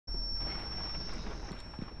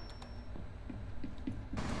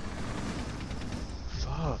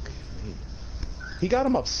He got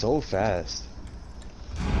him up so fast.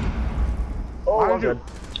 Oh, I'm good.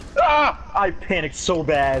 Ah! I panicked so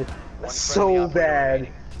bad. So bad.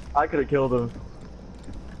 I could have killed him.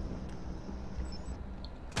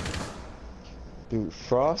 Dude,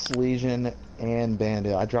 Frost, Legion, and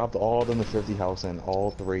Bandit. I dropped all of them to 50 house and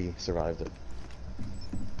all three survived it.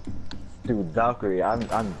 Dude, Valkyrie, I'm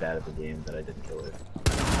bad at the game that I didn't kill her.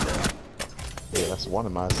 Yeah, that's one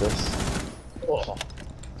of my assists. Oh.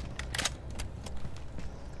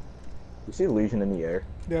 You see Legion in the air?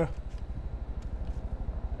 Yeah.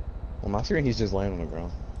 On my screen, he's just laying on the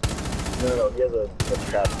ground. No, he has a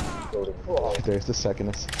trap floating. Oh. There's the second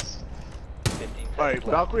assist. Alright,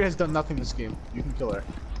 Valkyrie has done nothing this game. You can kill her.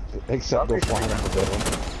 Except go flying off the building.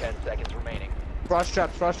 10 seconds remaining. Frost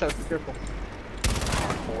traps, be careful.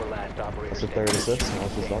 4 last operators. That's the third assist, now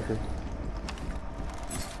it's just Valkyrie.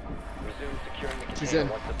 Resume securing the She's container in.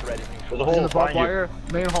 once the threat is There's a neutralized. In hole the barbed behind you. wire,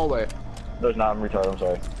 main hallway. There's not, I'm retarded, I'm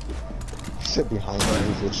sorry. Sit behind the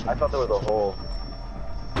musician. I thought there was a hole.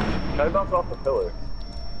 Can I bounce off the pillar?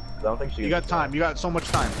 I don't think she. You got time, you got so much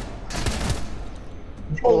time.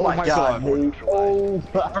 Oh my god, mate. Oh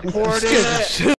my Recorded!